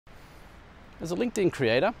As a LinkedIn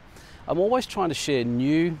creator, I'm always trying to share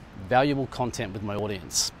new, valuable content with my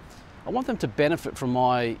audience. I want them to benefit from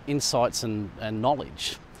my insights and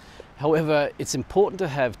knowledge. However, it's important to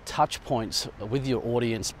have touch points with your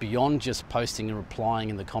audience beyond just posting and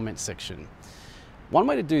replying in the comments section. One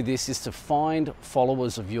way to do this is to find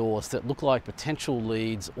followers of yours that look like potential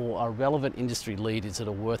leads or are relevant industry leaders that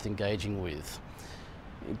are worth engaging with.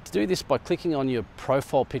 To do this by clicking on your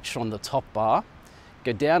profile picture on the top bar,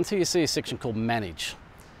 go down until you see a section called Manage.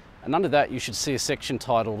 And under that you should see a section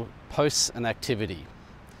titled Posts and Activity.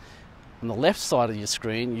 On the left side of your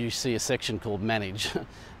screen you see a section called Manage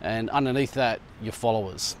and underneath that your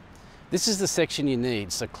followers. This is the section you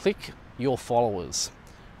need, so click your followers.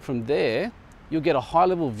 From there you'll get a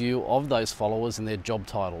high-level view of those followers and their job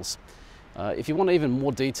titles. If you want even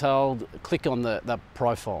more detailed, click on that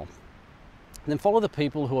profile. And then follow the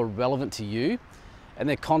people who are relevant to you and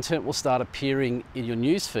their content will start appearing in your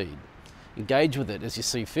newsfeed. Engage with it as you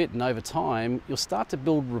see fit, and over time you'll start to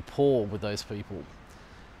build rapport with those people.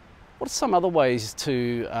 What are some other ways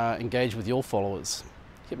to engage with your followers?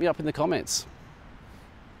 Hit me up in the comments.